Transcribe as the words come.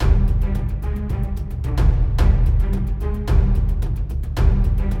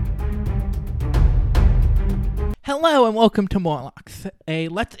Hello and welcome to Morlocks, a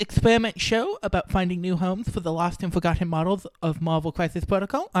Let's Experiment show about finding new homes for the lost and forgotten models of Marvel Crisis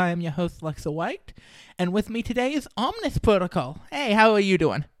Protocol. I am your host, Lexa White, and with me today is Omnus Protocol. Hey, how are you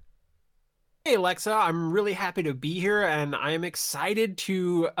doing? Hey, Lexa, I'm really happy to be here, and I am excited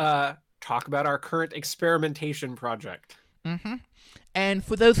to talk about our current experimentation project. And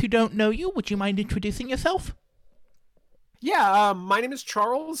for those who don't know you, would you mind introducing yourself? Yeah, my name is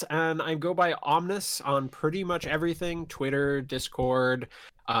Charles, and I go by Omnus on pretty much everything: Twitter, Discord,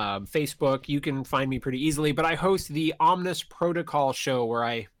 Facebook. You can find me pretty easily, but I host the Omnus Protocol show where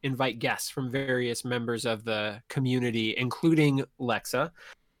I invite guests from various members of the community, including Lexa.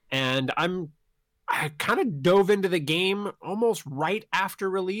 And I kind of dove into the game almost right after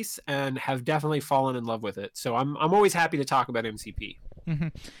release and have definitely fallen in love with it. So I'm always happy to talk about MCP.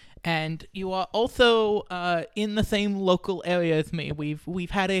 And you are also in the same local area as me. We've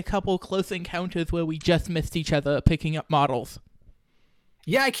had a couple close encounters where we just missed each other picking up models.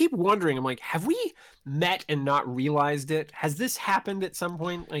 Yeah, I keep wondering. I'm like, have we met and not realized it? Has this happened at some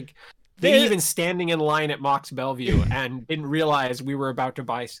point? Like, maybe even standing in line at Mox Bellevue and didn't realize we were about to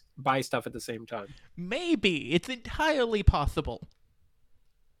buy stuff at the same time. Maybe. It's entirely possible.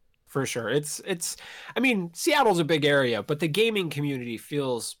 For sure. I mean, Seattle's a big area, but the gaming community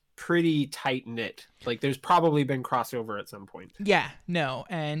feels pretty tight-knit. Like, there's probably been crossover at some point. Yeah, no.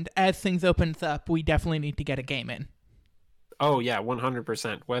 And as things opens up, we definitely need to get a game in. Oh, yeah,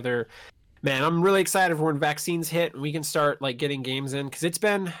 100%. Man, I'm really excited for when vaccines hit and we can start like getting games in, because it's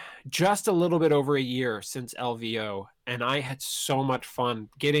been just a little bit over a year since LVO, and I had so much fun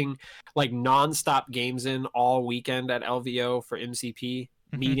getting like nonstop games in all weekend at LVO for MCP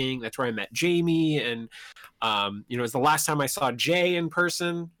meeting. That's where I met Jamie, and it was the last time I saw Jay in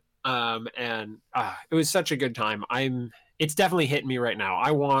person, and it was such a good time. It's definitely hitting me right now.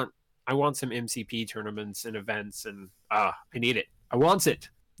 I want some MCP tournaments and events, and I need it. I want it.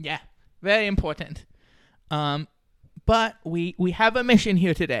 Yeah. Very important. But we have a mission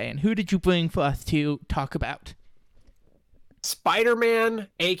here today, and who did you bring for us to talk about? Spiderman,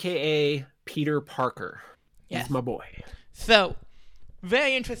 a.k.a. Peter Parker. Yes. He's my boy. So,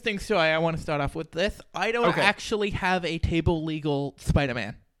 very interesting story. I want to start off with this. I don't actually have a table legal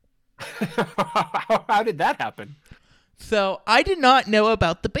Spider-Man. How did that happen? So, I did not know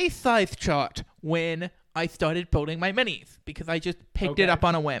about the base size chart when I started building my minis, because I just picked it up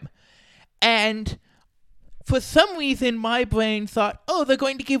on a whim. And for some reason, my brain thought, they're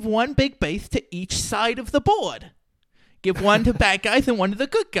going to give one big base to each side of the board. Give one to bad guys and one to the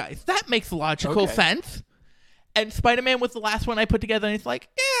good guys. That makes logical sense. And Spider-Man was the last one I put together, and it's like,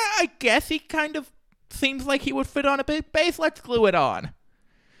 yeah, I guess he kind of seems like he would fit on a big base. Let's glue it on.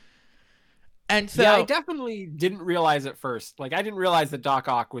 And so, yeah, I definitely didn't realize at first. Like, I didn't realize that Doc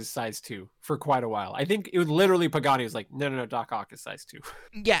Ock was size 2 for quite a while. I think it was literally Pagani was like, no, Doc Ock is size 2.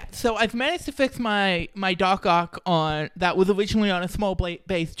 Yeah, so I've managed to fix my Doc Ock that was originally on a small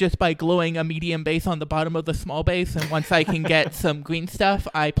base just by gluing a medium base on the bottom of the small base. And once I can get some green stuff,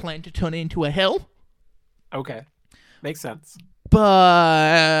 I plan to turn it into a hill. Okay, makes sense.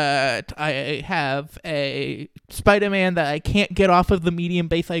 But I have a Spider-Man that I can't get off of the medium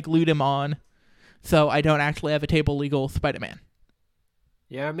base I glued him on. So I don't actually have a table legal Spider-Man.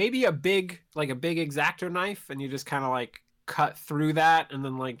 Yeah, maybe a big X-Acto knife, and you just kind of like cut through that and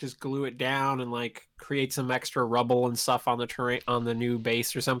then like just glue it down and like create some extra rubble and stuff on the terrain on the new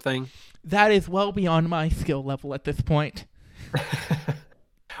base or something. That is well beyond my skill level at this point.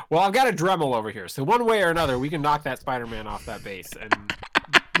 Well, I've got a Dremel over here, so one way or another, we can knock that Spider-Man off that base, and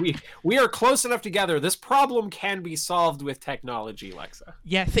we are close enough together. This problem can be solved with technology, Lexa.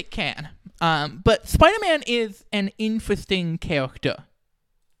 Yes, it can. But Spider-Man is an interesting character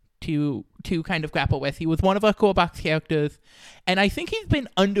to kind of grapple with. He was one of our core box characters, and I think he's been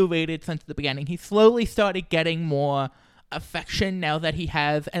underrated since the beginning. He slowly started getting more affection now that he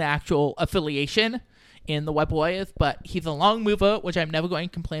has an actual affiliation in the Web Warriors, but he's a long mover, which I'm never going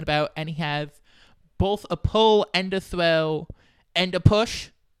to complain about, and he has both a pull and a throw and a push,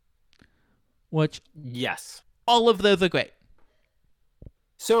 which yes, all of those are great.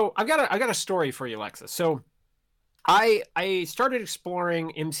 So I got a story for you, Alexa. So I started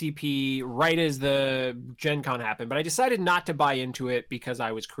exploring MCP right as the Gen Con happened, but I decided not to buy into it because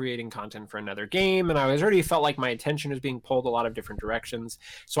I was creating content for another game, and I was already felt like my attention was being pulled a lot of different directions.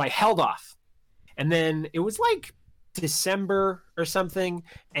 So I held off. And then it was like December or something,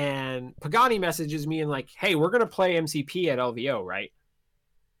 and Pagani messages me and like, hey, we're going to play MCP at LVO, right?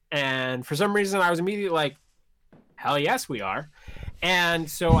 And for some reason, I was immediately like, hell yes, we are. And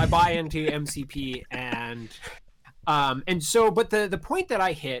so I buy into MCP, and so, but the point that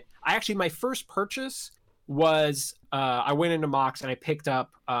I hit, my first purchase was I went into Mox and I picked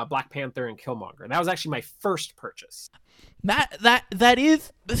up Black Panther and Killmonger. And that was actually my first purchase. That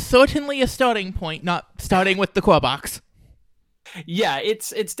is certainly a starting point, not starting with the core box. Yeah,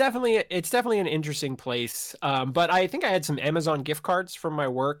 it's definitely an interesting place. But I think I had some Amazon gift cards from my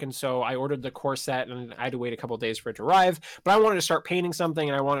work, and so I ordered the core set, and I had to wait a couple of days for it to arrive. But I wanted to start painting something,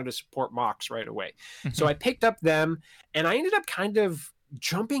 and I wanted to support Mox right away. Mm-hmm. So I picked up them, and I ended up kind of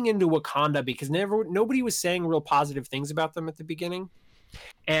jumping into Wakanda because nobody was saying real positive things about them at the beginning.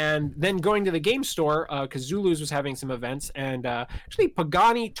 And then going to the game store because Zulu's was having some events, and actually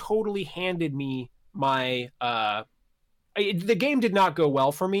Pagani totally handed me my. The game did not go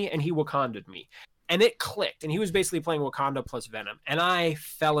well for me, and he Wakanda'd me. And it clicked, and he was basically playing Wakanda plus Venom, and I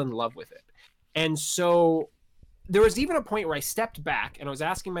fell in love with it. And so there was even a point where I stepped back, and I was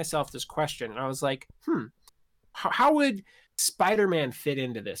asking myself this question, and I was like, how would Spider-Man fit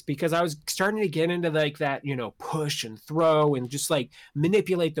into this? Because I was starting to get into like that, push and throw and just like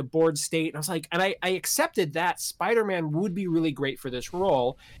manipulate the board state. And I was like, and I accepted that Spider-Man would be really great for this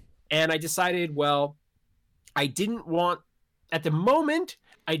role. And I decided, well, at the moment,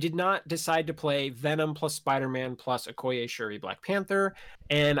 I did not decide to play Venom plus Spider-Man plus Okoye Shuri Black Panther,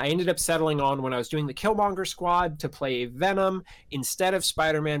 and I ended up settling on, when I was doing the Killmonger squad, to play Venom instead of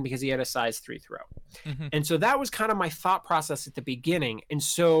Spider-Man because he had a size 3 throw. Mm-hmm. And so that was kind of my thought process at the beginning. And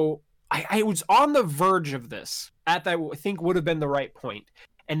so I was on the verge of this at that I think would have been the right point.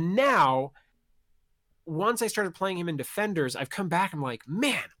 And now, once I started playing him in Defenders, I've come back. I'm like,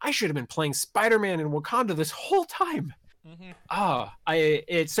 man, I should have been playing Spider-Man in Wakanda this whole time.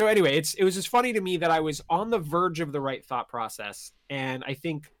 Mm-hmm. So anyway, it was just funny to me that I was on the verge of the right thought process. And I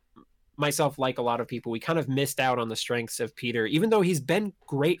think myself, like a lot of people, we kind of missed out on the strengths of Peter, even though he's been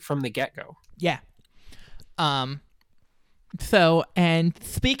great from the get-go. Yeah. So, and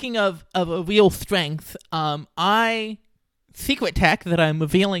speaking of a real strength, secret tech that I'm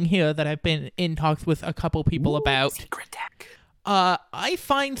revealing here that I've been in talks with a couple people about. Secret tech. I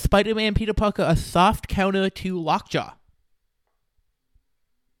find Spider-Man Peter Parker a soft counter to Lockjaw.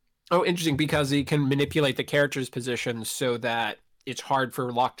 Oh, interesting, because he can manipulate the character's position so that it's hard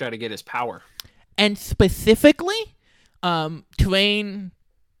for Lockjaw to get his power. And specifically, terrain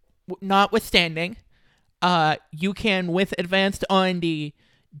notwithstanding, you can, with advanced R&D,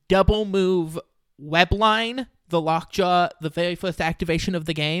 double move web line the Lockjaw the very first activation of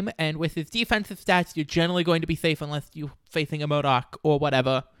the game, and with his defensive stats, you're generally going to be safe unless you're facing a MODOK or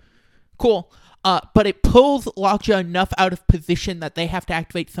whatever. Cool. But it pulls Lockjaw enough out of position that they have to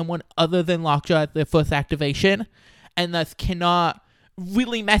activate someone other than Lockjaw at their first activation, and thus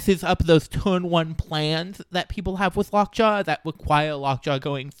really messes up those turn 1 plans that people have with Lockjaw that require Lockjaw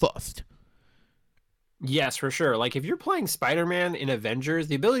going first. Yes, for sure. Like, if you're playing Spider-Man in Avengers,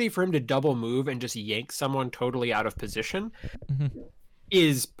 the ability for him to double move and just yank someone totally out of position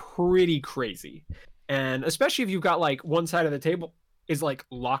is pretty crazy. And especially if you've got, like, one side of the table is, like,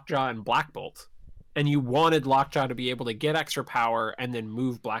 Lockjaw and Black Bolt, and you wanted Lockjaw to be able to get extra power and then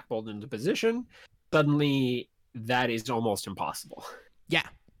move Black Bolt into position, suddenly that is almost impossible. Yeah.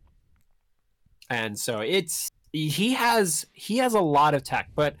 And so he has a lot of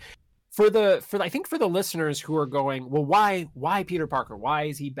tech, but I think for the listeners who are going, well, why Peter Parker? Why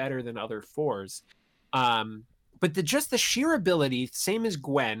is he better than other fours? But just the sheer ability, same as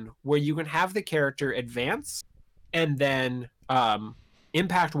Gwen, where you can have the character advance and then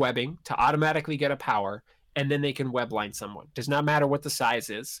impact webbing to automatically get a power, and then they can webline someone. Does not matter what the size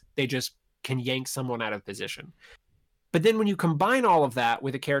is. They just can yank someone out of position. But then when you combine all of that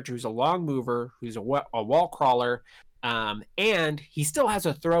with a character who's a long mover, who's a wall crawler, and he still has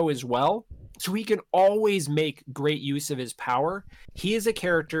a throw as well, so he can always make great use of his power. He is a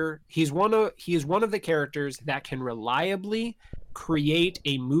character. He is one of the characters that can reliably create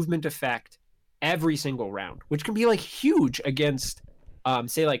a movement effect every single round, which can be like huge against,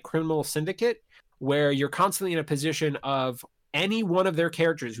 say, like Criminal Syndicate, where you're constantly in a position of any one of their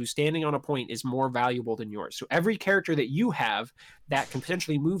characters who's standing on a point is more valuable than yours. So every character that you have that can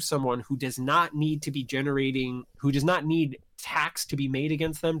potentially move someone who does not need tax to be made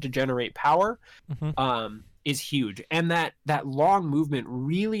against them to generate power, is huge. And that long movement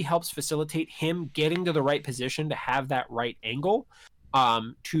really helps facilitate him getting to the right position to have that right angle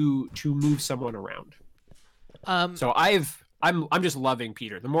to move someone around. So I'm just loving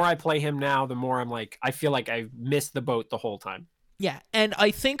Peter. The more I play him now, the more I'm like, I feel like I've missed the boat the whole time. Yeah, and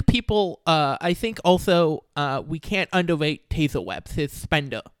I think also we can't underrate Taser Webs, his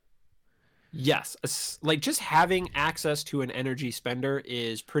spender. Yes, like just having access to an energy spender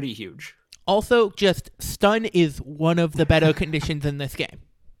is pretty huge. Also, just stun is one of the better conditions in this game.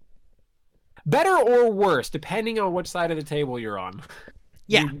 Better or worse, depending on which side of the table you're on.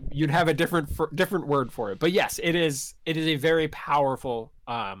 Yeah, you'd have a different word for it. But yes, it is a very powerful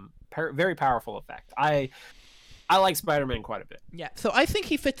very powerful effect. I like Spider-Man quite a bit. yeah. So I think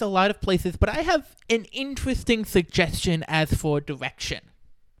he fits a lot of places, but I have an interesting suggestion as for direction.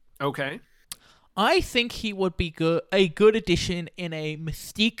 Okay. I think he would be a good addition in a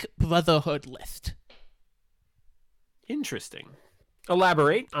Mystique Brotherhood list. Interesting.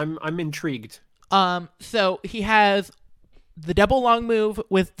 Elaborate. I'm intrigued. So he has the double long move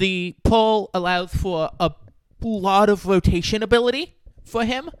with the pull allows for a lot of rotation ability for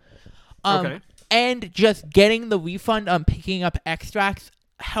him. Okay. And just getting the refund on picking up extracts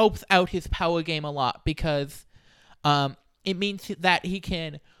helps out his power game a lot because it means that he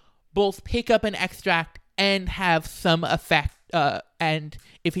can both pick up an extract and have some effect. And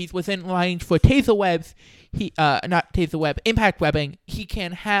if he's within range for taser webs, not taser web, impact webbing, he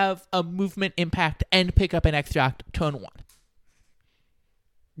can have a movement impact and pick up an extract turn 1.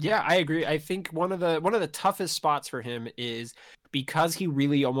 Yeah, I agree. I think one of the toughest spots for him is because he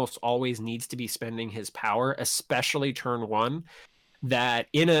really almost always needs to be spending his power, especially turn 1, that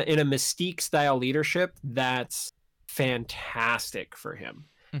in a Mystique style leadership, that's fantastic for him.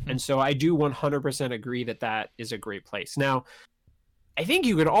 Mm-hmm. And so I do 100% agree that is a great place. Now, I think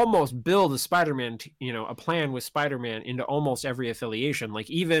you could almost build a Spider-Man, a plan with Spider-Man into almost every affiliation. Like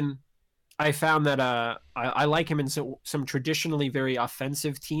even I found that I like him in some traditionally very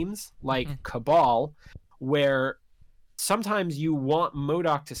offensive teams like Cabal, where sometimes you want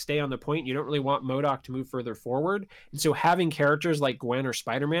MODOK to stay on the point. You don't really want MODOK to move further forward. And so having characters like Gwen or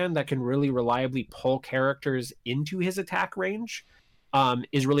Spider-Man that can really reliably pull characters into his attack range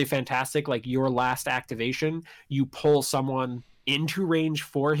is really fantastic. Like your last activation, you pull someone into range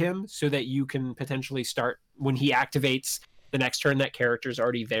for him so that you can potentially start when he activates the next turn, that character's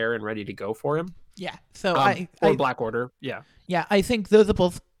already there and ready to go for him. Yeah. So or Black Order. Yeah. Yeah, I think those are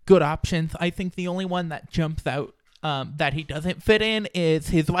both good options. I think the only one that jumps out that he doesn't fit in is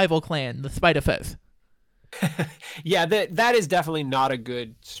his rival clan, the Spider-Foes. Yeah, that is definitely not a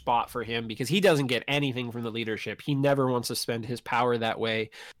good spot for him because he doesn't get anything from the leadership. He never wants to spend his power that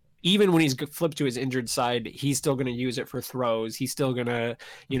way. Even when he's flipped to his injured side, he's still going to use it for throws. He's still going to,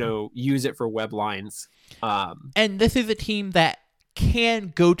 use it for web lines. And this is a team that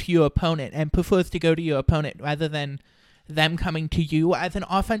can go to your opponent and prefers to go to your opponent rather than them coming to you as an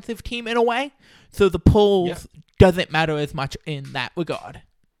offensive team in a way. So the pulls doesn't matter as much in that regard.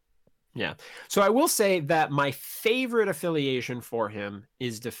 Yeah. So I will say that my favorite affiliation for him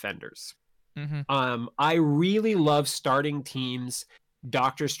is Defenders. Mm-hmm. I really love starting teams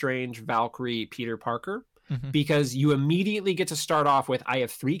Doctor Strange, Valkyrie, Peter Parker, because you immediately get to start off with, I have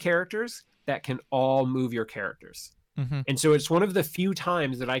 3 characters that can all move your characters. Mm-hmm. And so it's one of the few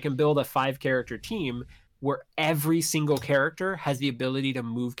times that I can build a 5-character team where every single character has the ability to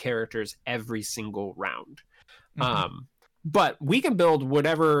move characters every single round. Mm-hmm. But we can build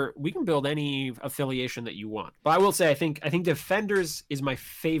any affiliation that you want. But I will say, I think Defenders is my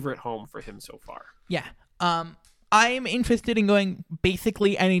favorite home for him so far. Yeah. I'm interested in going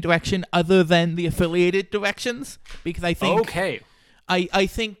basically any direction other than the affiliated directions because I think I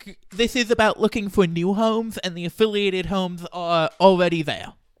think this is about looking for new homes and the affiliated homes are already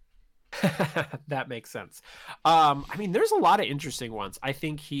there. That makes sense. There's a lot of interesting ones. I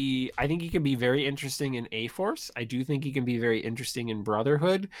think he can be very interesting in A-Force. I do think he can be very interesting in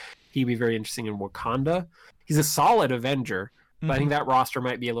Brotherhood. He'd be very interesting in Wakanda. He's a solid Avenger, but I think that roster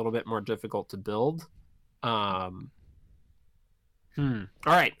might be a little bit more difficult to build. All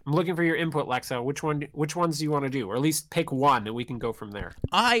right, I'm looking for your input, Lexa. Which ones do you want to do, or at least pick one and we can go from there?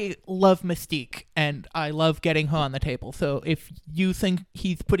 I love Mystique and I love getting her on the table, so if you think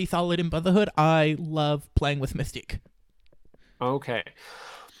he's pretty solid in Brotherhood, I love playing with Mystique. Okay,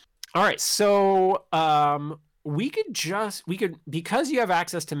 all right, so we could because you have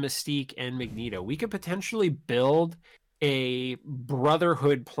access to Mystique and Magneto, we could potentially build a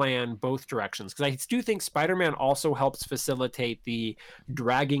Brotherhood plan both directions, because I do think Spider-Man also helps facilitate the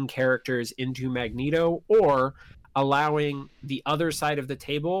dragging characters into Magneto or allowing the other side of the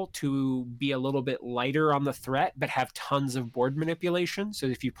table to be a little bit lighter on the threat but have tons of board manipulation. So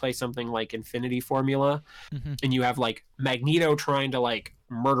if you play something like Infinity Formula and you have like Magneto trying to like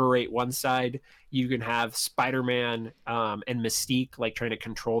murderate one side, you can have Spider-Man and Mystique like trying to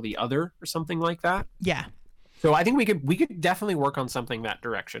control the other or something like that. Yeah. So I think we could definitely work on something that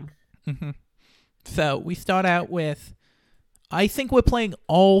direction. Mm-hmm. So we start out with, I think we're playing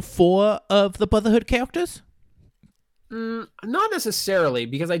all 4 of the Brotherhood characters. Not necessarily,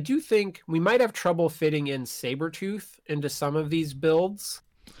 because I do think we might have trouble fitting in Sabretooth into some of these builds.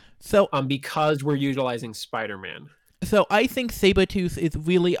 So because we're utilizing Spider-Man. So I think Sabretooth is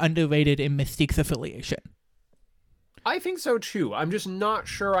really underrated in Mystique's affiliation. I think so too. I'm just not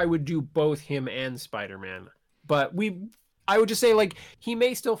sure I would do both him and Spider-Man. But I would just say, like, he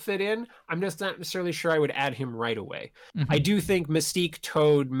may still fit in. I'm just not necessarily sure I would add him right away. I do think Mystique,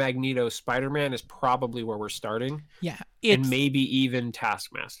 Toad, Magneto, Spider-Man is probably where we're starting. Yeah. And maybe even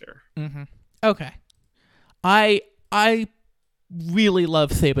Taskmaster. Okay. I really love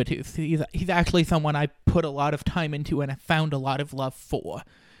Sabretooth. He's actually someone I put a lot of time into and I found a lot of love for.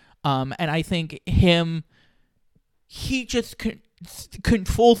 And I think he just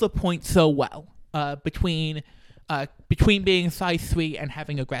controls the point so well between being size 3 and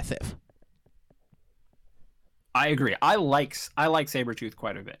having aggressive. I agree. I like Sabretooth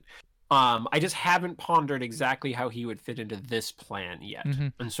quite a bit. I just haven't pondered exactly how he would fit into this plan yet.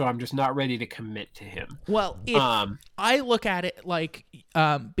 And so I'm just not ready to commit to him. Well, I look at it like,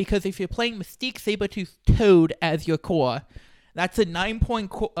 because if you're playing Mystique, Sabretooth, Toad as your core, that's a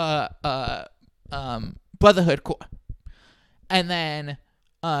 9-point Brotherhood core. And then,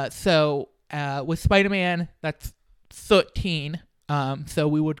 with Spider-Man, that's 13. So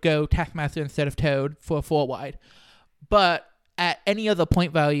we would go Taskmaster instead of Toad for a 4-wide. But at any other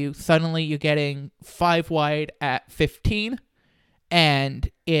point value, suddenly you're getting 5-wide at 15,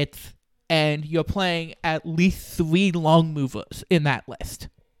 and you're playing at least 3 long movers in that list.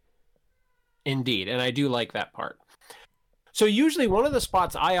 Indeed, and I do like that part. So usually one of the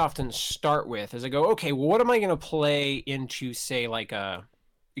spots I often start with is I go, okay, well, what am I going to play into, say, like a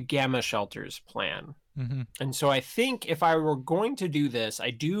Gamma Shelter's plan? And so I think if I were going to do this,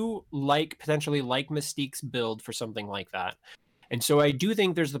 I do potentially like Mystique's build for something like that. And so I do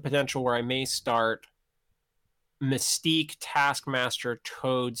think there's the potential where I may start Mystique, Taskmaster,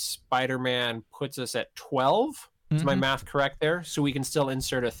 Toad, Spider-Man puts us at 12. Is my math correct there? So we can still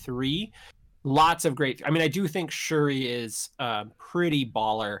insert a 3. Lots of great... I mean, I do think Shuri is pretty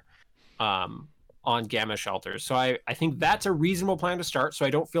baller on Gamma Shelters. So I think that's a reasonable plan to start. So I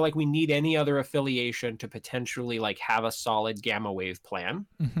don't feel like we need any other affiliation to potentially like have a solid Gamma Wave plan.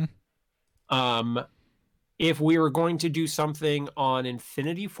 If we were going to do something on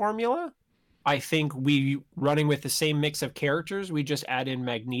Infinity Formula, I think running with the same mix of characters, we just add in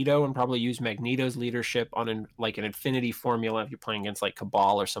Magneto and probably use Magneto's leadership on an Infinity Formula if you're playing against like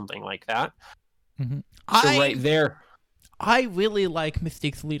Cabal or something like that. So right there. I really like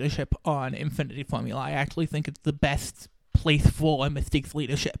Mystique's leadership on Infinity Formula. I actually think it's the best place for Mystique's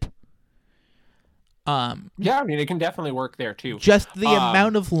leadership. Yeah, I mean, it can definitely work there too. Just the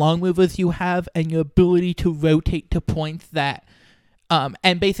amount of long movers you have and your ability to rotate to points that,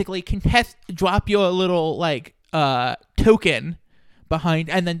 and basically drop your little token behind,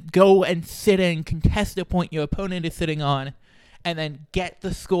 and then go and sit and contest a point your opponent is sitting on, and then get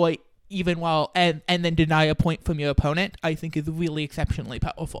the score even and then deny a point from your opponent. I think is really exceptionally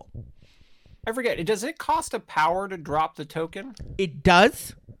powerful. I forget. Does it cost a power to drop the token? It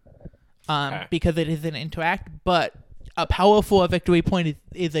does. Because it is an interact, but a power for a victory point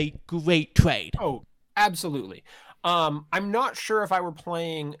is a great trade. Oh, absolutely. I'm not sure if I were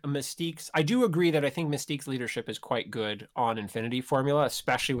playing Mystique's... I do agree that I think Mystique's leadership is quite good on Infinity Formula,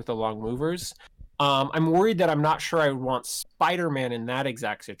 especially with the long movers. I'm worried that I'm not sure I would want Spider-Man in that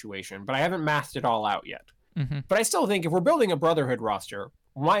exact situation, but I haven't mathed it all out yet. But I still think if we're building a Brotherhood roster,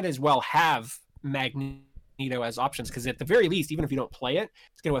 might as well have Magneto as options, because at the very least, even if you don't play it,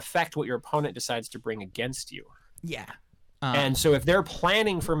 it's going to affect what your opponent decides to bring against you. Yeah. And so if they're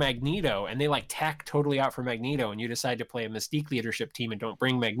planning for Magneto and they tack totally out for Magneto and you decide to play a Mystique leadership team and don't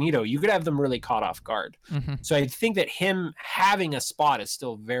bring Magneto, you could have them really caught off guard. So I think that him having a spot is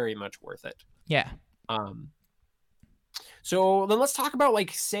still very much worth it. Yeah. So then let's talk about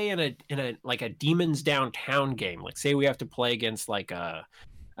say in a Demons Downtown game. Say we have to play against a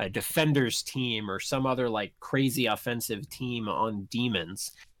Defenders team or some other crazy offensive team on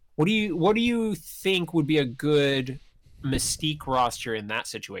Demons. What do you think would be a good Mystique roster in that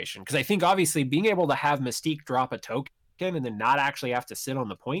situation? Because I think obviously being able to have Mystique drop a token and then not actually have to sit on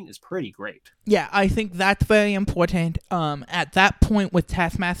the point is pretty great. Yeah, I think that's very important. At that point with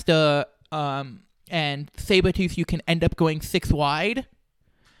Taskmaster and Sabretooth, you can end up going 6 wide.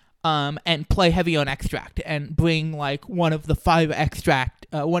 And play heavy on extract and bring one of the 5 extract,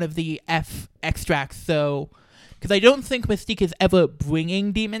 one of the F extracts. So, because I don't think Mystique is ever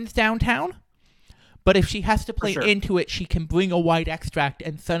bringing Demons Downtown, but if she has to play into it, she can bring a wide extract,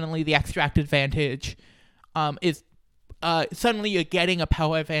 and suddenly the extract advantage is suddenly you're getting a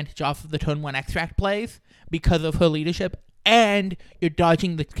power advantage off of the turn 1 extract plays because of her leadership, and you're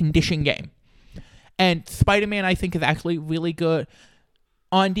dodging the condition game. And Spider-Man, I think, is actually really good.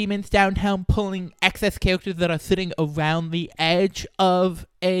 on Demons Downtown, pulling excess characters that are sitting around the edge of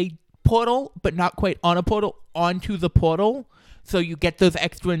a portal, but not quite on a portal, onto the portal, so you get those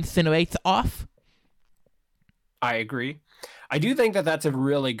extra incinerates off. I agree. I do think that that's a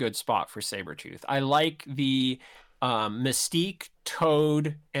really good spot for Sabretooth. I like the Mystique,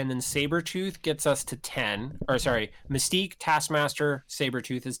 Toad, and then Sabretooth gets us to 10. Or sorry, Mystique, Taskmaster,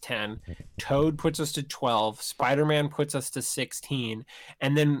 Sabretooth is 10. Toad puts us to 12. Spider-Man puts us to 16.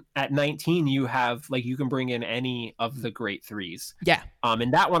 And then at 19, you have, like, you can bring in any of the great threes. Yeah.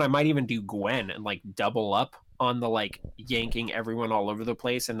 And that one, I might even do Gwen and, like, double up on the, like, yanking everyone all over the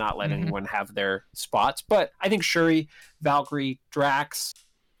place and not let anyone have their spots. But I think Shuri, Valkyrie, Drax,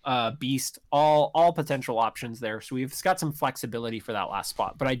 Beast, all potential options there. So we've got some flexibility for that last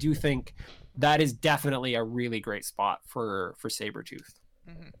spot. But I do think that is definitely a really great spot for Sabretooth.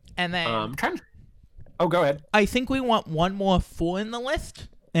 And then... go ahead. I think we want one more 4 in the list,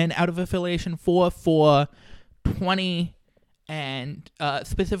 and out of affiliation 4 for 20, and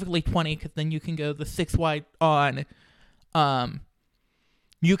specifically 20, because then you can go the 6 wide on...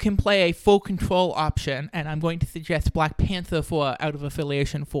 You can play a full control option, and I'm going to suggest Black Panther for out of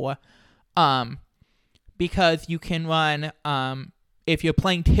affiliation 4, because you can run, if you're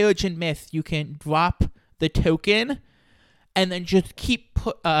playing Terrigen Mist, you can drop the token, and then just keep,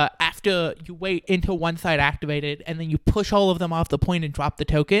 after you wait until one side activated, and then you push all of them off the point and drop the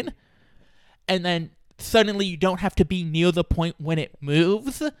token, and then suddenly you don't have to be near the point when it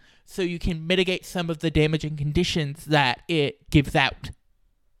moves, so you can mitigate some of the damaging conditions that it gives out.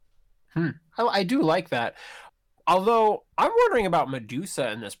 I do like that. Although I'm wondering about Medusa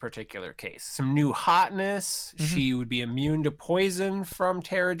in this particular case. Some new hotness. She would be immune to poison from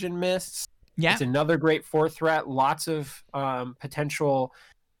Terrigen Mists. Yeah. It's another great 4th threat. Lots of potential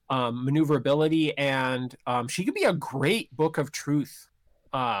maneuverability. And she could be a great Book of Truth.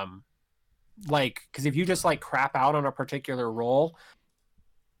 Because if you just, like, crap out on a particular role...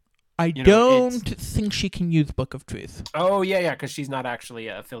 I don't think she can use Book of Truth. Oh, yeah, because she's not actually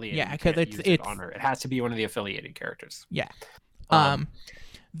affiliated. Yeah, because it's on her. It has to be one of the affiliated characters. Yeah.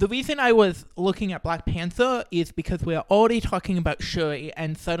 The reason I was looking at Black Panther is because we're already talking about Shuri,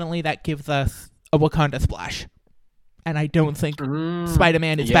 and suddenly that gives us a Wakanda splash. And I don't think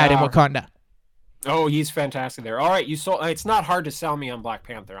Spider-Man is bad in Wakanda. Oh, he's fantastic there. All right, it's not hard to sell me on Black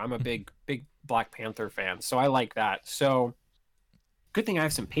Panther. I'm a big Black Panther fan, so I like that. So... good thing I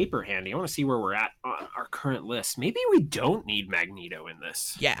have some paper handy. I want to see where we're at on our current list. Maybe we don't need Magneto in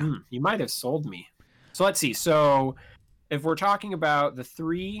this. Yeah. You might have sold me. So let's see. So if we're talking about the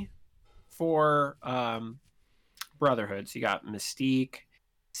 3 for Brotherhood, so you got Mystique,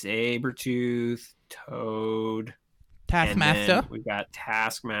 Sabretooth, Toad, Taskmaster. We got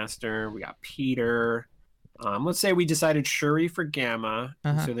Taskmaster. We got Peter. Let's say we decided Shuri for Gamma.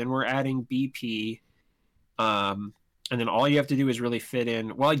 So then we're adding BP. And then all you have to do is really fit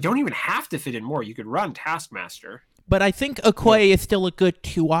in. Well, you don't even have to fit in more. You could run Taskmaster. But I think Okoye is still a good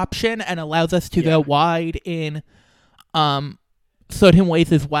 2 option and allows us to go wide in certain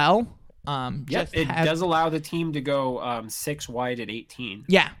ways as well. It does allow the team to go 6 wide at 18.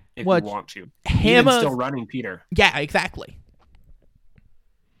 Yeah. If you want to. Hammer... even still running Peter. Yeah, exactly.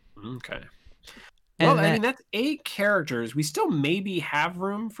 Okay. Well, I mean, that's 8 characters. We still maybe have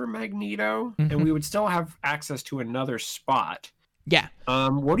room for Magneto, and we would still have access to another spot. Yeah.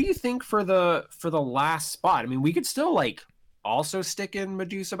 What do you think for the last spot? I mean, we could still, like, also stick in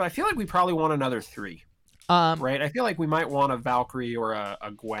Medusa, but I feel like we probably want another 3. Right? I feel like we might want a Valkyrie or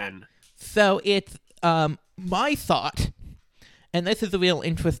a Gwen. So it's my thought, and this is a real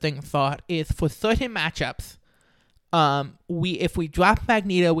interesting thought, is for certain matchups, if we drop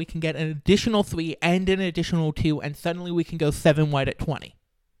Magneto, we can get an additional 3 and an additional 2, and suddenly we can go 7 wide at 20.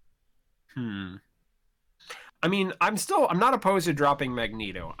 I mean, I'm not opposed to dropping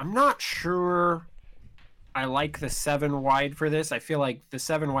Magneto. I'm not sure I like the 7 wide for this. I feel like the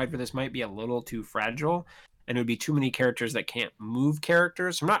 7 wide for this might be a little too fragile, and it would be too many characters that can't move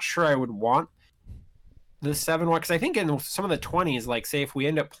characters. I'm not sure I would want the 7 wide, because I think in some of the 20s, like, say if we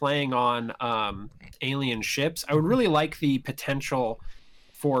end up playing on alien ships, I would really like the potential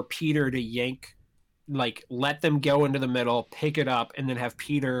for Peter to yank, like, let them go into the middle, pick it up, and then have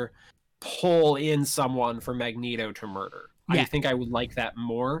Peter pull in someone for Magneto to murder. I think I would like that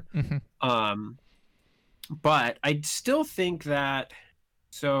more. But I still think that,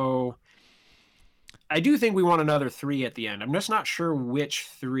 so I do think we want another 3 at the end. I'm just not sure which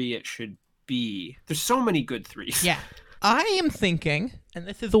 3 it should be. There's so many good 3s. Yeah. I am thinking, and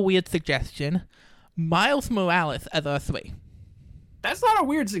this is a weird suggestion, Miles Morales as our 3. That's not a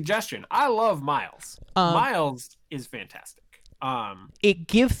weird suggestion. I love Miles. Miles is fantastic. It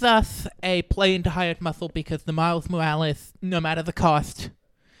gives us a play into hired muscle because the Miles Morales, no matter the cost,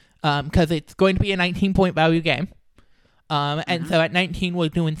 because it's going to be a 19-point value game. And so at 19, we're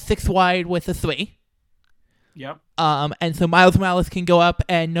doing 6 wide with a 3. Yep. And so Miles Morales can go up,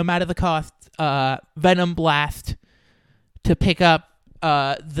 and no matter the cost, Venom Blast to pick up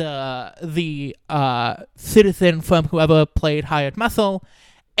the citizen from whoever played hired muscle,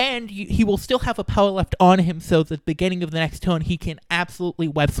 and he will still have a power left on him, so at the beginning of the next turn, he can absolutely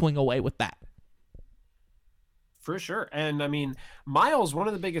web swing away with that. For sure. And I mean, Miles, one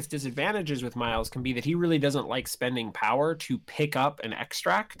of the biggest disadvantages with Miles can be that he really doesn't like spending power to pick up an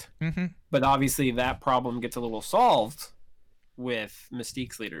extract. Mm-hmm. But obviously that problem gets a little solved with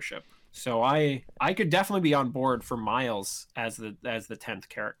Mystique's leadership. So I could definitely be on board for Miles as the 10th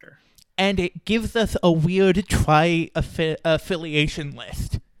character. And it gives us a weird affiliation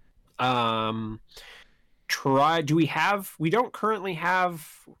list. We don't currently have,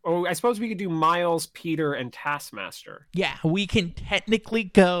 I suppose we could do Miles, Peter, and Taskmaster. Yeah, we can technically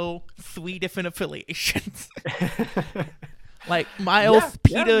go 3 different affiliations. Like Miles,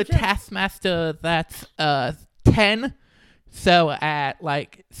 Peter, Taskmaster, that's 10. So at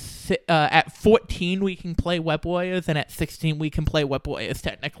at 14 we can play Web Warriors, and at 16 we can play Web Warriors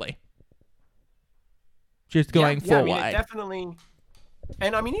technically. Just going full wide. Definitely.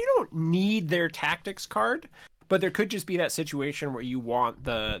 And I mean, you don't need their tactics card, but there could just be that situation where you want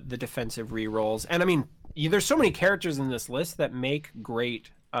the defensive rerolls. And I mean, there's so many characters in this list that make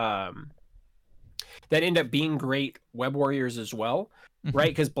great, that end up being great Web Warriors as well, right?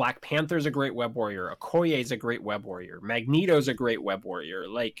 Because Black Panther's a great Web Warrior, Okoye's a great Web Warrior, Magneto's a great Web Warrior.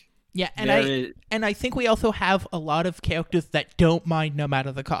 Like, yeah, and I think we also have a lot of characters that don't mind no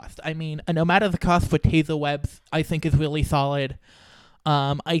matter the cost. I mean, no matter the cost for Taser Webs, I think is really solid.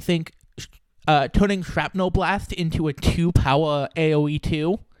 I think turning Shrapnel Blast into a 2-power AoE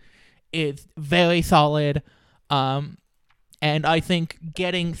 2 is very solid. And I think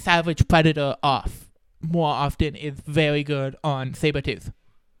getting Savage Predator off more often is very good on Sabretooth.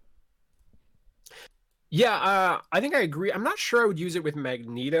 Yeah, I think I agree. I'm not sure I would use it with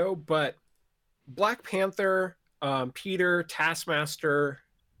Magneto, but Black Panther, Peter, Taskmaster,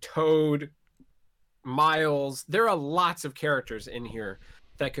 Toad, Miles, there are lots of characters in here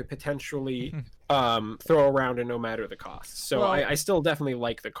that could potentially throw around and no matter the cost. So well, I still definitely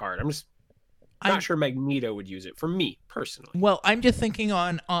like the card. I'm just not sure Magneto would use it for me personally. Well, I'm just thinking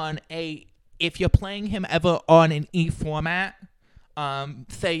on if you're playing him ever on an E format,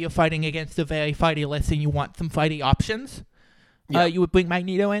 say you're fighting against a very fighty list and you want some fighty options, you would bring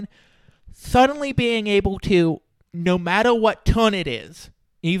Magneto in. Suddenly being able to, no matter what turn it is,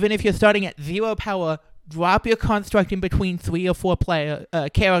 even if you're starting at 0 power, drop your construct in between 3 or 4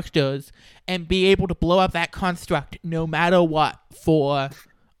 characters and be able to blow up that construct no matter what for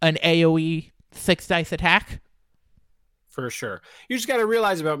an AoE 6-dice attack. For sure. You just got to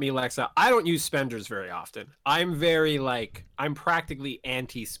realize about me, Lexa, I don't use spenders very often. I'm practically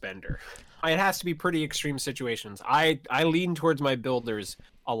anti-spender. It has to be pretty extreme situations. I lean towards my builders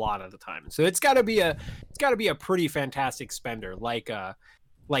a lot of the time. So it's got to be a pretty fantastic spender, like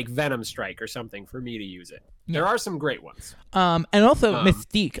Venom Strike or something for me to use it. Yeah. There are some great ones. And also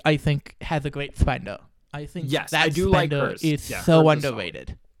Mystique, I think, has a great spender. I think I do like hers. Is so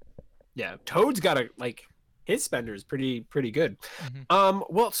underrated. Yeah, Toad's got his spender is pretty good.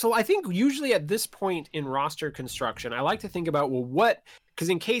 Well, so I think usually at this point in roster construction, I like to think about, because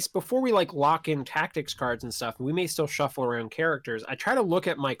in case before we lock in tactics cards and stuff, we may still shuffle around characters. I try to look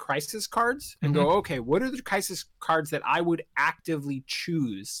at my crisis cards and go, okay, what are the crisis cards that I would actively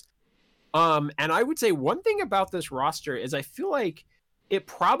choose? And I would say one thing about this roster is I feel like it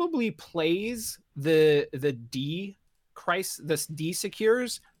probably plays the D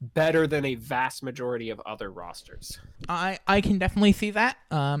secures better than a vast majority of other rosters. I can definitely see that.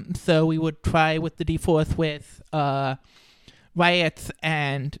 So we would try with the D4th with Riots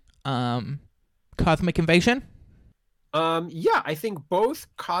and Cosmic Invasion. Yeah, I think both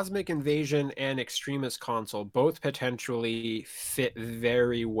Cosmic Invasion and Extremis Console both potentially fit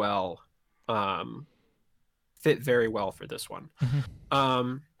very well. Fit very well for this one.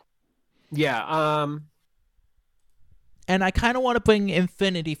 And I kind of want to bring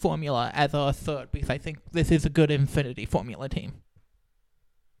Infinity Formula as our third, because I think this is a good Infinity Formula team.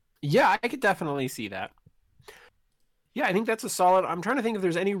 Yeah, I could definitely see that. Yeah, I think that's a solid. I'm trying to think if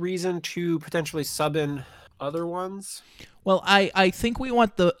there's any reason to potentially sub in other ones. Well, I think we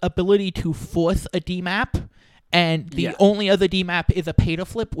want the ability to force a DMAP, and the only other DMAP is a pay to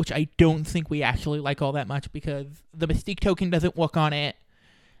flip, which I don't think we actually like all that much because the Mystique token doesn't work on it,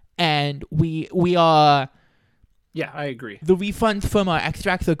 and we are Yeah, I agree. The refunds from our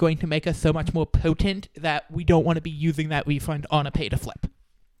extracts are going to make us so much more potent that we don't want to be using that refund on a pay-to-flip.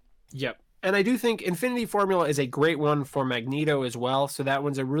 Yep. And I do think Infinity Formula is a great one for Magneto as well. So that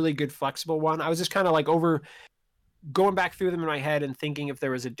one's a really good flexible one. I was just kind of like going back through them in my head and thinking if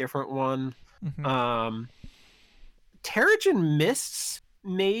there was a different one. Mm-hmm. Terrigen Mists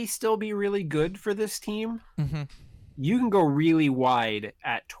may still be really good for this team. Mm-hmm. You can go really wide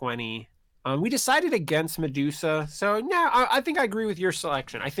at 20. We decided against Medusa. So no, I think I agree with your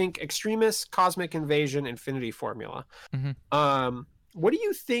selection. I think Extremist, Cosmic Invasion, Infinity Formula. Mm-hmm. What do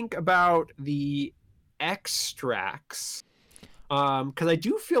you think about the extracts? Because I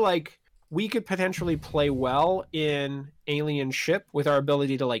do feel like we could potentially play well in Alien Ship with our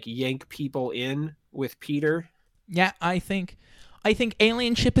ability to like yank people in with Peter. Yeah, I think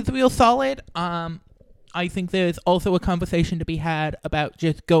Alien Ship is real solid. I think there's also a conversation to be had about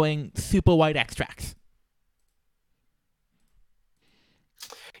just going super wide extracts.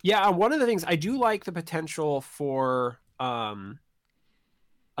 Yeah, one of the things I do like the potential for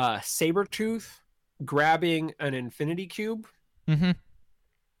Sabretooth grabbing an Infinity Cube. Mm-hmm.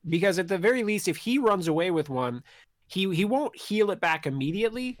 Because at the very least, if he runs away with one, he won't heal it back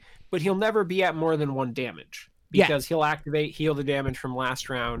immediately, but he'll never be at more than 1 damage. Because he'll heal the damage from last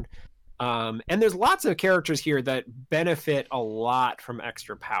round. And there's lots of characters here that benefit a lot from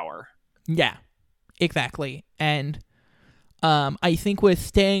extra power. Yeah, exactly. And I think we're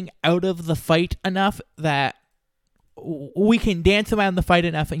staying out of the fight enough that we can dance around the fight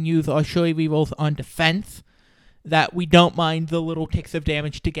enough and use our showy rerolls on defense that we don't mind the little ticks of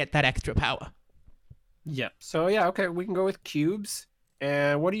damage to get that extra power. Yep. So yeah, okay, we can go with cubes.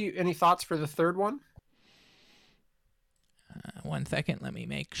 And any thoughts for the third one? 1 second, let me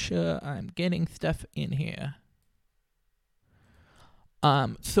make sure I'm getting stuff in here.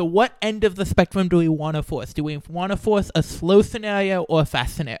 So what end of the spectrum do we want to force? Do we want to force a slow scenario or a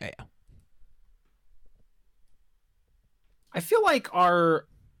fast scenario? I feel like our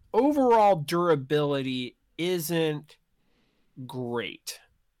overall durability isn't great.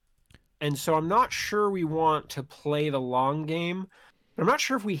 And so I'm not sure we want to play the long game. But I'm not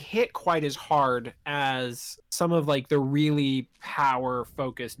sure if we hit quite as hard as some of like the really power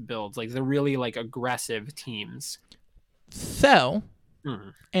focused builds, like the really like aggressive teams. So,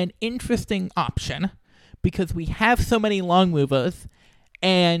 an interesting option, because we have so many long movers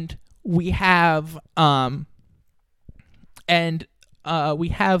and we have some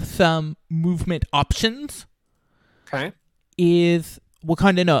movement options. Okay. Is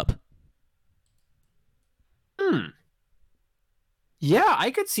Wakanda Nub. Yeah, I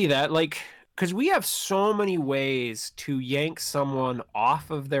could see that. Like, because we have so many ways to yank someone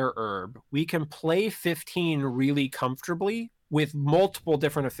off of their herb. We can play 15 really comfortably with multiple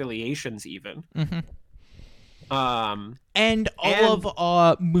different affiliations even. Mm-hmm. And all of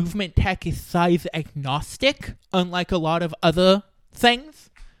our movement tech is size agnostic, unlike a lot of other things.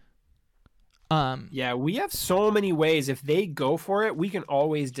 Yeah, we have so many ways. If they go for it, we can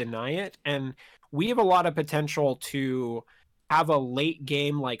always deny it. And we have a lot of potential to have a late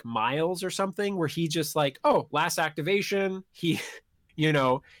game like Miles or something where he just like, oh, last activation, he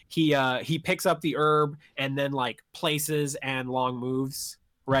picks up the herb and then like places and long moves,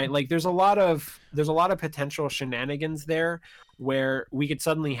 right? Like there's a lot of potential shenanigans there where we could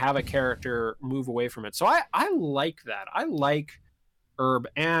suddenly have a character move away from it. So I like that. I like herb,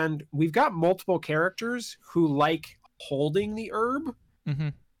 and we've got multiple characters who like holding the herb,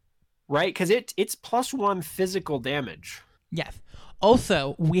 right? Because it's +1 physical damage. Yes.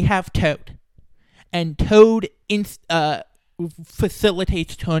 Also, we have Toad. And Toad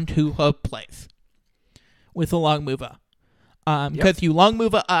facilitates turn 2 herb plays with a long mover. Because you long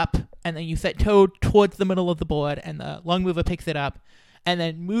mover up, and then you set Toad towards the middle of the board, and the long mover picks it up, and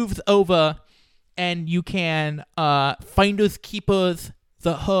then moves over, and you can Finders Keepers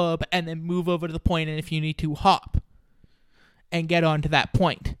the herb, and then move over to the point, and if you need to, hop and get onto that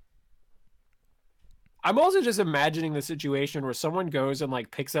point. I'm also just imagining the situation where someone goes and like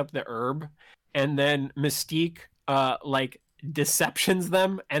picks up the herb, and then Mystique like deceptions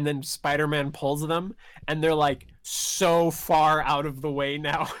them, and then Spider-Man pulls them, and they're like so far out of the way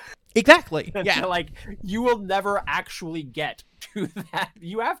now. Exactly. Yeah. Like you will never actually get to that.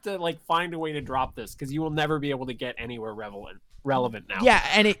 You have to like find a way to drop this because you will never be able to get anywhere relevant now. Yeah,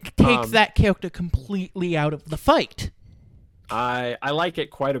 and it takes that character completely out of the fight. I like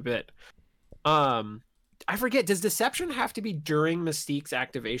it quite a bit. I forget, does deception have to be during Mystique's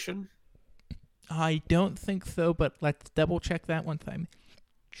activation? I don't think so, but let's double check that one time.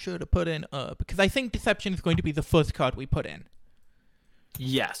 Sure to put in because I think deception is going to be the first card we put in.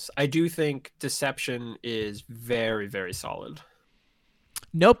 Yes, I do think Deception is very, very solid.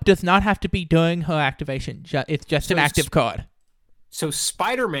 Nope, does not have to be during her activation. It's just an active card. So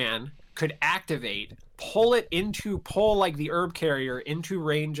Spider-Man could activate, pull like the herb carrier into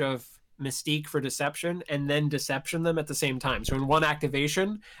range of Mystique for Deception, and then Deception them at the same time. So in one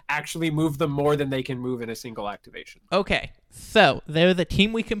activation, actually move them more than they can move in a single activation. Okay, so there's a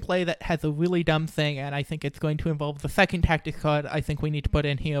team we can play that has a really dumb thing, and I think it's going to involve the second tactics card I think we need to put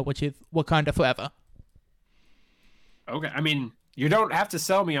in here, which is Wakanda Forever. Okay, I mean, you don't have to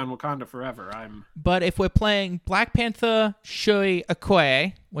sell me on Wakanda Forever. But if we're playing Black Panther, Shuri,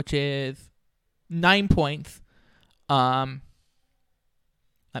 Okoye, which is 9 points, let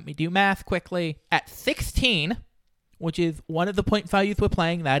me do math quickly. At 16, which is one of the point values we're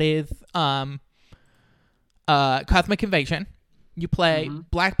playing, that is Cosmic Invasion. You play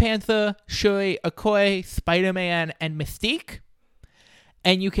Black Panther, Shuri, Okoye, Spider-Man, and Mystique.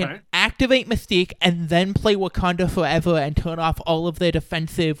 And you can activate Mystique and then play Wakanda Forever and turn off all of their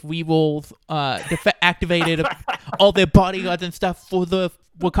defensive rerolls, activated all their bodyguards and stuff for the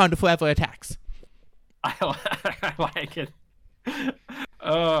Wakanda Forever attacks. I like it.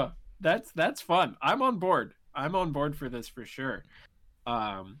 That's fun. I'm on board. I'm on board for this for sure.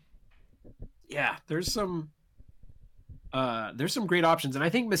 Yeah, there's some great options, and I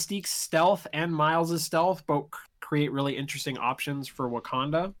think Mystique's stealth and Miles' stealth both create really interesting options for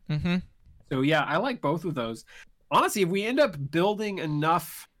Wakanda. So yeah, I like both of those. Honestly, if we end up building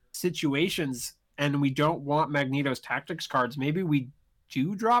enough situations and we don't want Magneto's tactics cards, maybe we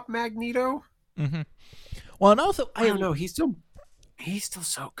do drop Magneto. Well, and also I don't know. He's still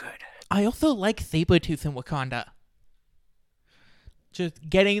so good. I also like Sabretooth in Wakanda. Just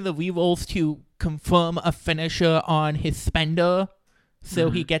getting the rerolls to confirm a finisher on his spender,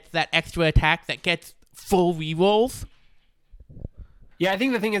 so he gets that extra attack that gets full rerolls. Yeah, I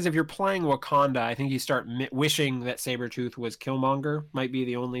think the thing is, if you're playing Wakanda, I think you start wishing that Sabretooth was Killmonger. Might be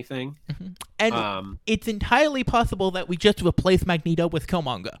the only thing. And it's entirely possible that we just replace Magneto with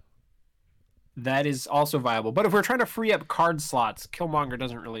Killmonger. That is also viable. But if we're trying to free up card slots, Killmonger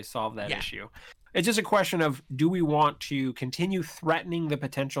doesn't really solve that issue. It's just a question of, do we want to continue threatening the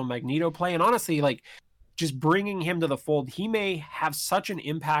potential Magneto play? And honestly, like, just bringing him to the fold, he may have such an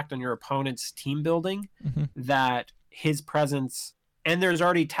impact on your opponent's team building that his presence, and there's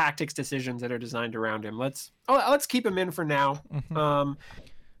already tactics decisions that are designed around him. Let's keep him in for now.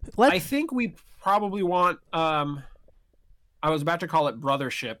 I think we probably want I was about to call it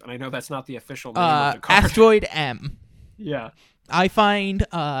Brothership, and I know that's not the official name of the card. Asteroid M. Yeah. I find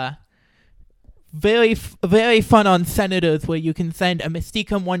very fun on Senators, where you can send a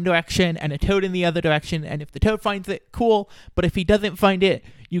Mystique in one direction and a Toad in the other direction, and if the Toad finds it, cool, but if he doesn't find it,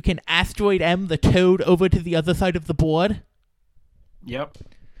 you can Asteroid M the Toad over to the other side of the board. Yep.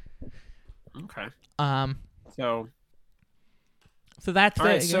 Okay. So that's all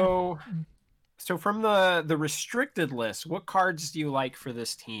right. So from the restricted list, what cards do you like for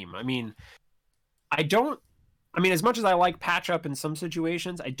this team? I mean, as much as I like patch-up in some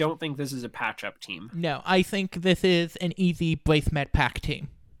situations, I don't think this is a patch-up team. No, I think this is an easy Brace Med Pack team.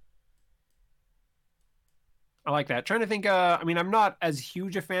 I like that. Trying to think, I'm not as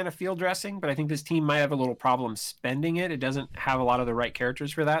huge a fan of field dressing, but I think this team might have a little problem spending it. It doesn't have a lot of the right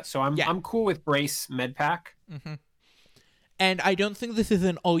characters for that, so I'm cool with Brace Med Pack. And I don't think this is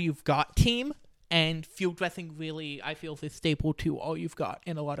an all-you've-got team, and field dressing really, I feel, is staple to all you've got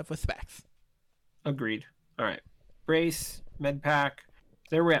in a lot of respects. Agreed. All right. Brace, Medpack.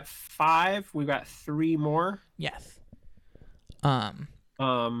 There we're at 5. We've got 3 more. Yes.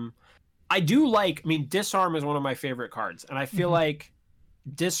 I do like, Disarm is one of my favorite cards, and I feel like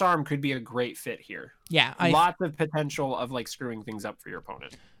Disarm could be a great fit here. Yeah. Lots of potential of like screwing things up for your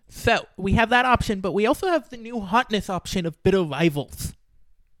opponent. So we have that option, but we also have the new hotness option of Bitter Rivals.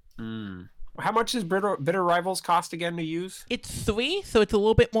 How much does Bitter Rivals cost again to use? It's 3, so it's a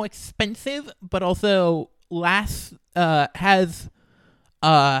little bit more expensive, but also has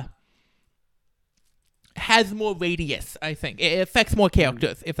more radius, I think. It affects more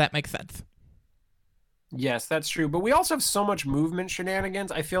characters, if that makes sense. Yes, that's true. But we also have so much movement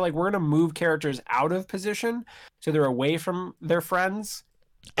shenanigans. I feel like we're going to move characters out of position so they're away from their friends.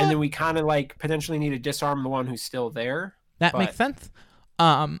 And then we kind of like potentially need to disarm the one who's still there. That makes sense.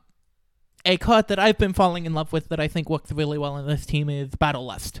 A card that I've been falling in love with that I think works really well in this team is Battle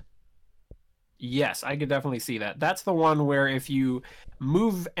Lust. Yes, I could definitely see that. That's the one where if you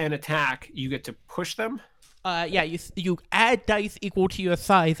move an attack, you get to push them. Yeah, you add dice equal to your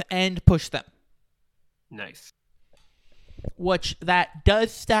size and push them. Nice. Which that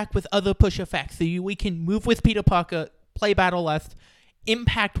does stack with other push effects. So we can move with Peter Parker, play Battle Lust.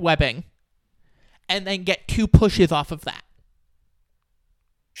 impact webbing, and then get 2 pushes off of that.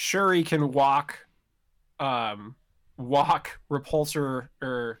 Shuri can walk repulsor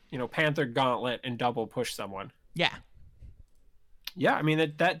or Panther Gauntlet and double push someone. Yeah. Yeah, I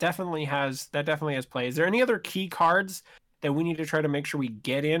mean that definitely has play. Is there any other key cards that we need to try to make sure we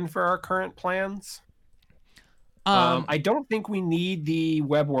get in for our current plans? I don't think we need the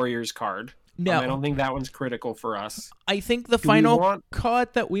Web Warriors card. No. I don't think that one's critical for us. I think the final card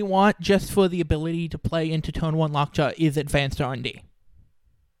that we want just for the ability to play into Turn 1 Lockjaw is Advanced R&D.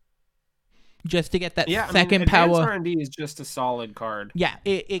 Just to get that second power. Advanced R&D is just a solid card. Yeah,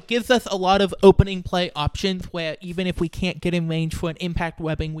 it gives us a lot of opening play options where even if we can't get in range for an impact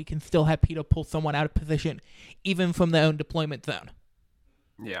webbing, we can still have Peter pull someone out of position, even from their own deployment zone.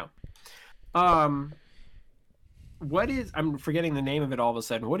 Yeah. I'm forgetting the name of it all of a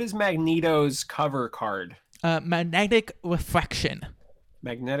sudden. What is Magneto's cover card? Magnetic Refraction.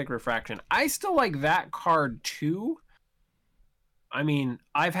 Magnetic Refraction. I still like that card too. I mean,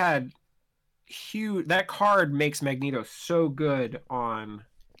 I've had that card makes Magneto so good on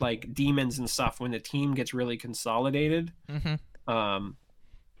like demons and stuff when the team gets really consolidated.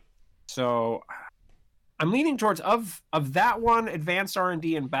 So I'm leaning towards of that one, Advanced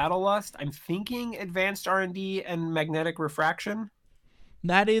R&D and Battle Lust. I'm thinking Advanced R&D and Magnetic Refraction.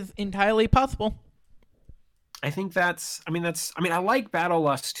 That is entirely possible. I think I like Battle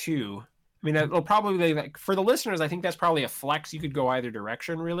Lust too. I mean, it'll probably, like, for the listeners, I think that's probably a flex. You could go either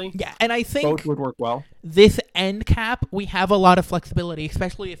direction, really. Yeah, and I think both would work well. This end cap, we have a lot of flexibility,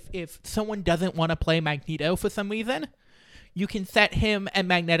 especially if someone doesn't want to play Magneto for some reason. You can set him and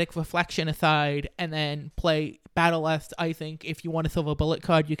Magnetic Reflection aside and then play Battle Lust. I think if you want a Silver Bullet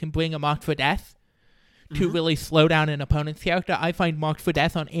card, you can bring a Marked for Death to really slow down an opponent's character. I find Marked for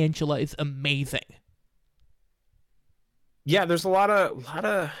Death on Angela is amazing. Yeah, there's a lot of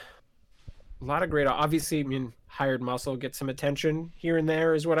great. Obviously, I mean, Hired Muscle gets some attention here and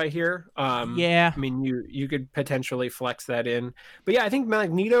there, is what I hear. Yeah. I mean, you could potentially flex that in, but yeah, I think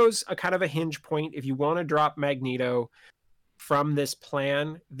Magneto's a kind of a hinge point. If you want to drop Magneto from this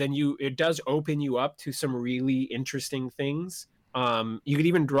plan, then it does open you up to some really interesting things. You could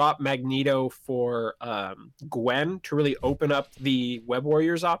even drop Magneto for Gwen to really open up the Web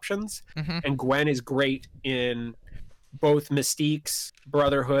Warriors options, and Gwen is great in both Mystique's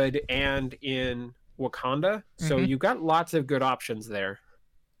Brotherhood and in Wakanda. So you've got lots of good options there.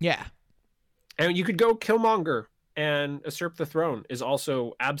 Yeah. And you could go Killmonger, and Usurp the Throne is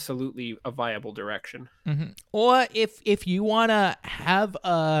also absolutely a viable direction. Or if you want to have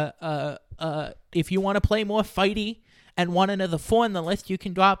if you want to play more fighty and want another 4 in the list, you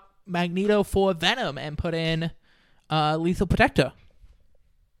can drop Magneto for Venom and put in Lethal Protector.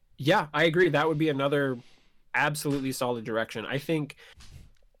 Yeah, I agree. That would be another absolutely solid direction. I think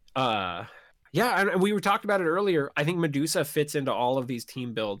and we talked about it earlier. I think Medusa fits into all of these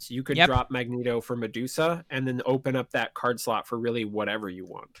team builds. You could drop Magneto for Medusa and then open up that card slot for really whatever you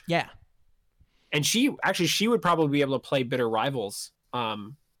want. Yeah. And she would probably be able to play Bitter Rivals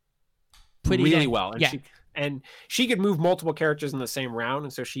pretty really well. And she could move multiple characters in the same round,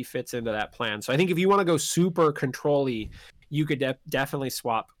 and so she fits into that plan. So I think if you want to go super control-y, you could definitely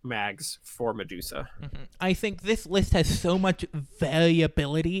swap Mags for Medusa. I think this list has so much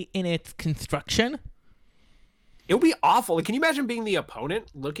variability in its construction. It would be awful. Can you imagine being the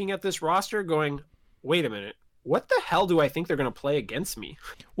opponent, looking at this roster, going, wait a minute, what the hell do I think they're going to play against me?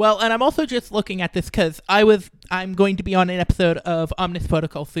 Well, and I'm also just looking at this because I'm going to be on an episode of Omnus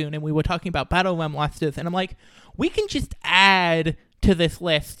Protocol soon, and we were talking about Battle Realm Lusters, and I'm like, we can just add to this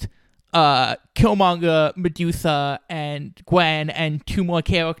list Killmonger, Medusa, and Gwen, and 2 more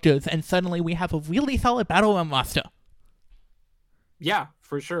characters, and suddenly we have a really solid Battle Realm roster. Yeah,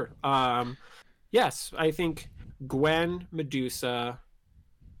 for sure. Yes, I think Gwen, Medusa.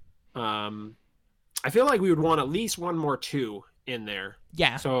 I feel like we would want at least one more 2 in there.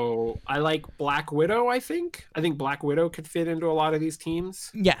 Yeah. So I like Black Widow, I think. I think Black Widow could fit into a lot of these teams.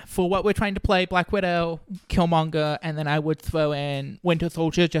 Yeah, for what we're trying to play, Black Widow, Killmonger, and then I would throw in Winter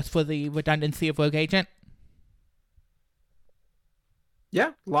Soldier just for the redundancy of Rogue Agent.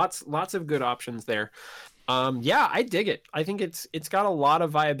 Yeah, lots of good options there. Yeah, I dig it. I think it's got a lot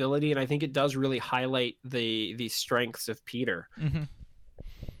of viability, and I think it does really highlight the strengths of Peter.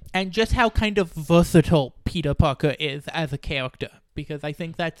 And just how kind of versatile Peter Parker is as a character, because I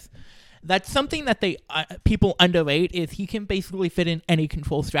think that's something that people underrate, is he can basically fit in any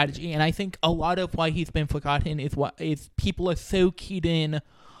control strategy, and I think a lot of why he's been forgotten is people are so keyed in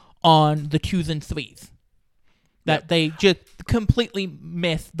on the 2s and 3s, that they just completely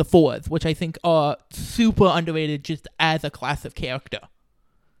miss the fours, which I think are super underrated just as a class of character.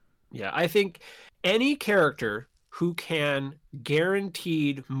 Yeah, I think any character who can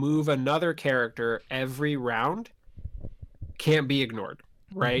guaranteed move another character every round can't be ignored,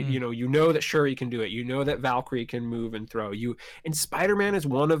 right? Mm-hmm. You know that Shuri can do it. You know that Valkyrie can move and throw. And Spider-Man is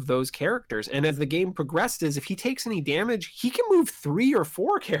one of those characters. And as the game progresses, if he takes any damage, he can move 3 or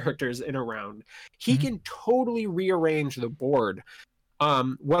 4 characters in a round. He Mm-hmm. can totally rearrange the board.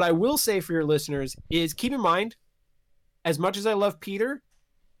 What I will say for your listeners is keep in mind, as much as I love Peter,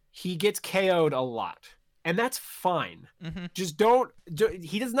 he gets KO'd a lot. And that's fine. Mm-hmm. Just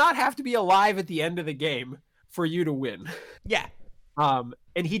he does not have to be alive at the end of the game for you to win. Yeah.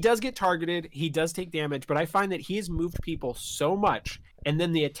 And he does get targeted. He does take damage, but I find that he has moved people so much. And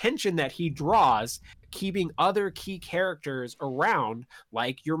then the attention that he draws, keeping other key characters around,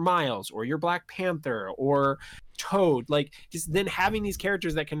 like your Miles or your Black Panther or Toad, like just then having these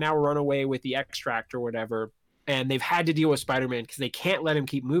characters that can now run away with the extract or whatever. And they've had to deal with Spider-Man because they can't let him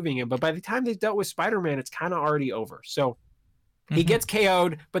keep moving him. But by the time they've dealt with Spider-Man, it's kind of already over. So he gets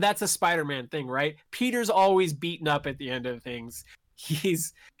KO'd, but that's a Spider-Man thing, right? Peter's always beaten up at the end of things.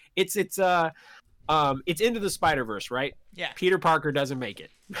 It's into the Spider-Verse, right? Yeah. Peter Parker doesn't make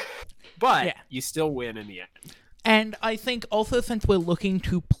it. But you still win in the end. And I think also since we're looking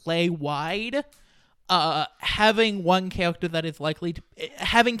to play wide, having one character that is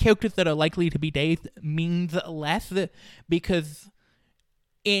having characters that are likely to be dazed means less, because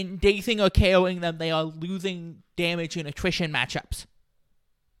in dazing or KOing them, they are losing damage in attrition matchups.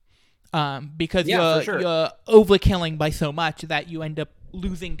 Because you're overkilling by so much that you end up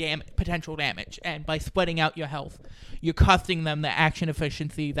losing potential damage, and by spreading out your health, you're costing them the action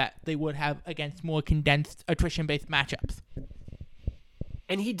efficiency that they would have against more condensed attrition-based matchups.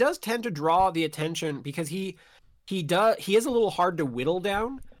 And he does tend to draw the attention because he is a little hard to whittle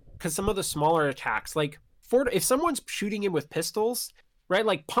down, because some of the smaller attacks, like if someone's shooting him with pistols, right?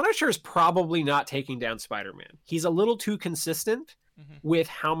 Like Punisher is probably not taking down Spider-Man. He's a little too consistent with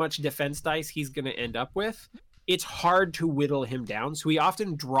how much defense dice he's going to end up with. It's hard to whittle him down, so he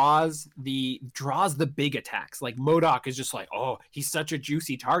often draws the big attacks. Like MODOK is just like, oh, he's such a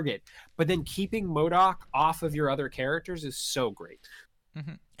juicy target. But then keeping MODOK off of your other characters is so great.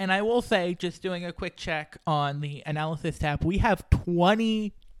 Mm-hmm. And I will say, just doing a quick check on the analysis tab, we have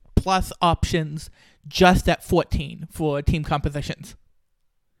 20 plus options just at 14 for team compositions.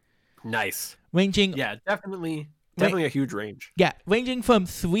 Nice. Ranging... Yeah, definitely a huge range. Yeah, ranging from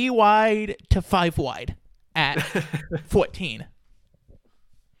 3 wide to 5 wide at 14.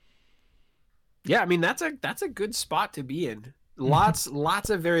 Yeah, I mean that's a good spot to be in. Lots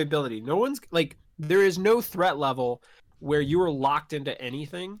of variability. No one's like, there is no threat level where you are locked into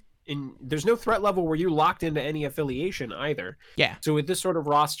anything, and there's no threat level where you're locked into any affiliation either. Yeah. So with this sort of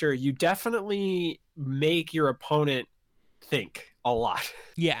roster, you definitely make your opponent think a lot.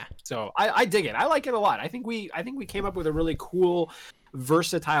 Yeah. So I dig it. I like it a lot. I think we came up with a really cool,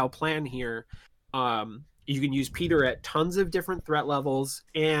 versatile plan here. You can use Peter at tons of different threat levels,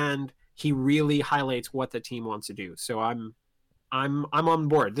 and he really highlights what the team wants to do. So I'm on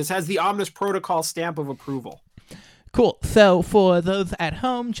board. This has the Omnus Protocol stamp of approval. Cool. So for those at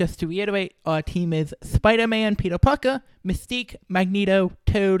home, just to reiterate, our team is Spider-Man, Peter Parker, Mystique, Magneto,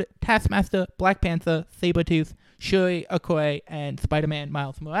 Toad, Taskmaster, Black Panther, Sabretooth, Shuri, Okoye, and Spider-Man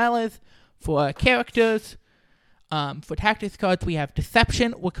Miles Morales. For characters, for tactics cards, we have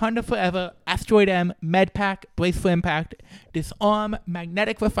Deception, Wakanda Forever, Asteroid M, Medpack, Brace for Impact, Disarm,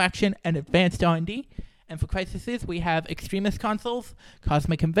 Magnetic Refraction, and Advanced R&D. And for Crises, we have Extremist Consoles,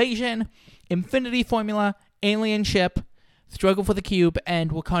 Cosmic Invasion, Infinity Formula, Alien Ship, Struggle for the Cube, and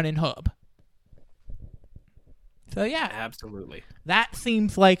Wakandan Hub. So yeah. Absolutely. That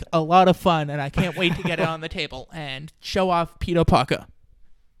seems like a lot of fun, and I can't wait to get it on the table and show off Peter Parker.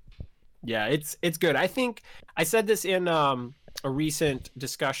 Yeah, it's good. I think I said this in a recent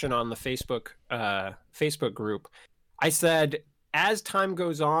discussion on the Facebook group. I said, as time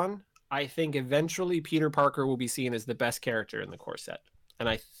goes on, I think eventually Peter Parker will be seen as the best character in the core set. And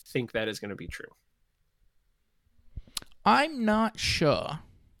I think that is going to be true. I'm not sure.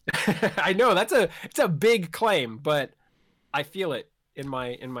 I know it's a big claim, but I feel it in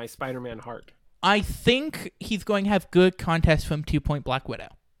my Spider-Man heart. I think he's going to have good contest from 2 Point Black Widow.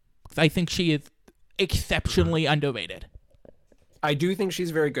 I think she is exceptionally underrated. I do think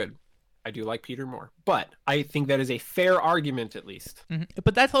she's very good. I do like Peter more, but I think that is a fair argument at least. Mm-hmm.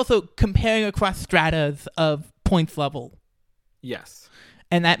 But that's also comparing across stratas of points level. Yes.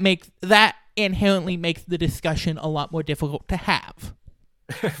 And that inherently makes the discussion a lot more difficult to have.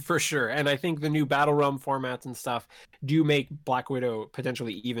 For sure. And I think the new Battle Realm formats and stuff do make Black Widow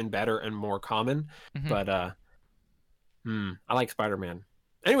potentially even better and more common. Mhm. But I like Spider-Man.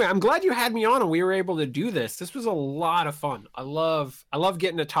 Anyway, I'm glad you had me on and we were able to do this. This was a lot of fun. I love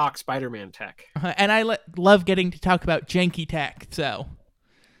getting to talk Spider-Man tech. And I love getting to talk about janky tech. So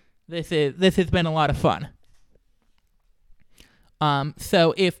this has been a lot of fun.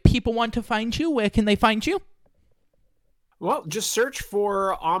 So if people want to find you, where can they find you? Well, just search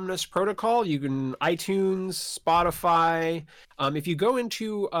for Omnus Protocol. You can iTunes, Spotify. If you go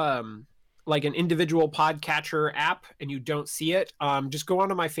into like an individual podcatcher app and you don't see it, just go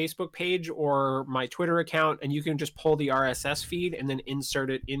onto my Facebook page or my Twitter account, and you can just pull the RSS feed and then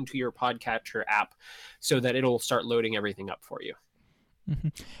insert it into your podcatcher app so that it'll start loading everything up for you. Mm-hmm.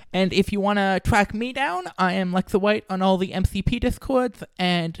 And if you want to track me down, I am Lexa White on all the MCP Discords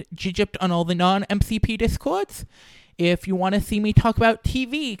and Gypt on all the non-MCP Discords. If you want to see me talk about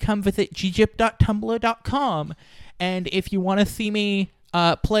TV, come visit gypt.tumblr.com. And if you want to see me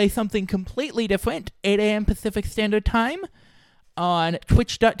play something completely different, 8 a.m. Pacific Standard Time, on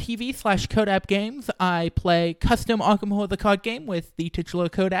twitch.tv/CodeAppGames, I play custom Arkham Horror the card game with the titular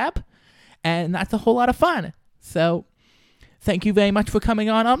CodeApp, and that's a whole lot of fun. So, thank you very much for coming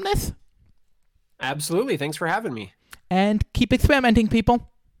on, Omnus. Absolutely. Thanks for having me. And keep experimenting, people.